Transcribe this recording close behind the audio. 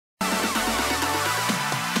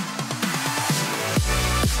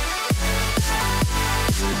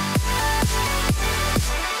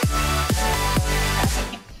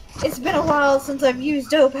been a while since I've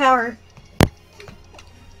used O power.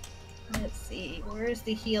 Let's see, where's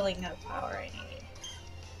the healing O power I need?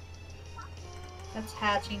 That's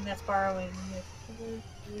hatching, that's borrowing.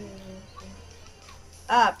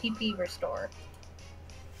 Ah, PP restore.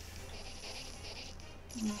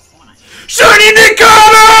 That's the one I need. Shiny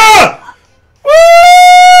Nincada!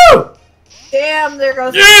 Woo! Damn, there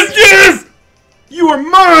goes. Yes, yes! You are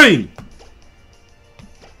mine!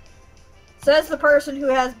 Says the person who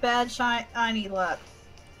has bad shiny luck.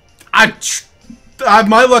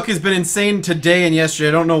 My luck has been insane today and yesterday.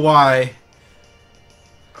 I don't know why.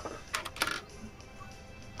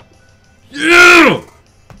 Yeah!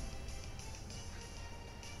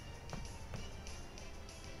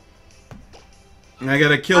 I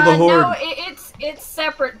gotta kill the horde. No, it's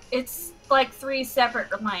separate. It's like 3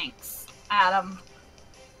 separate links, Adam.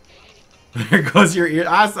 There goes your ear.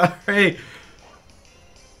 Ah, sorry.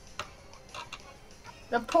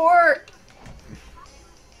 The poor.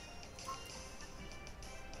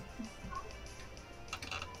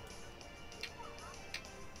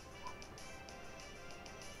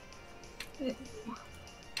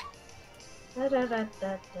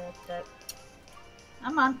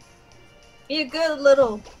 Come on. Be a good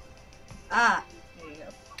little. Ah, there you go.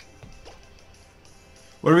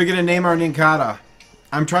 What are we gonna name our Nincada?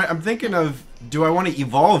 I'm thinking of. Do I want to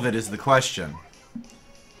evolve it? Is the question.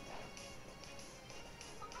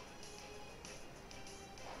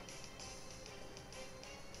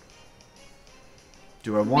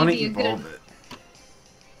 Do I want to evolve it?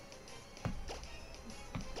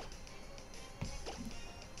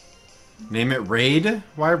 Name it Raid?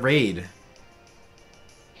 Why Raid?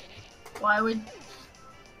 Why would...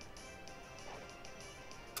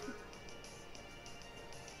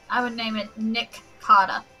 I would name it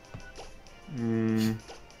Nincada.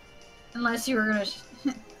 Unless you were gonna...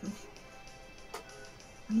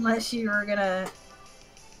 Unless you were gonna...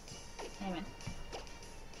 Name it.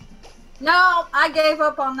 No, I gave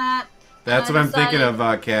up on that. That's what I'm thinking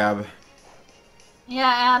of, Cab.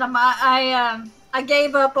 Yeah, Adam, I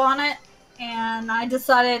gave up on it, and I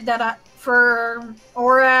decided that for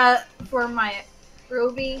my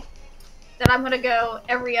Ruby, that I'm gonna go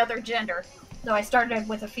every other gender. Though I started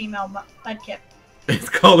with a female mudkip. It's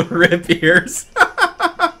called Rip Ears.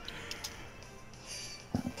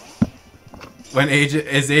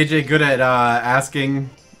 Is AJ good at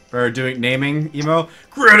asking or naming emo?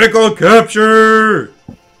 Critical capture.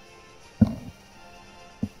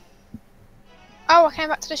 Oh, I came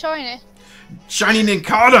back to the shiny. Shiny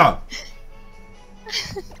Nincada.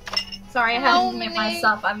 Sorry, I had to mute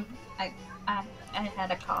myself. I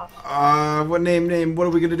had a cough. What name? What are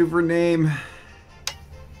we gonna do for a name?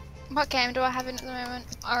 What game do I have in at the moment?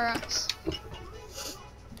 Alright.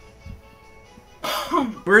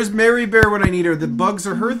 Where's Mary Bear when I need her? The bugs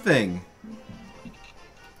are her thing.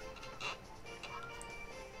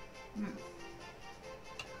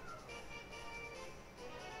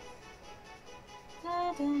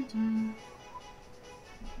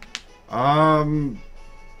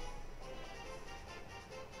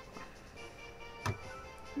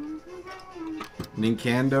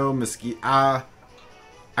 Nincando, Mosquito.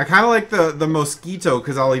 I kind of like the Mosquito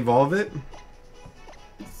because I'll evolve it.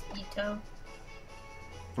 Mosquito.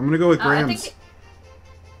 I'm gonna go with Grams.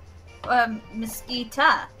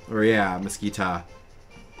 Mosquita. Or yeah, Mosquita.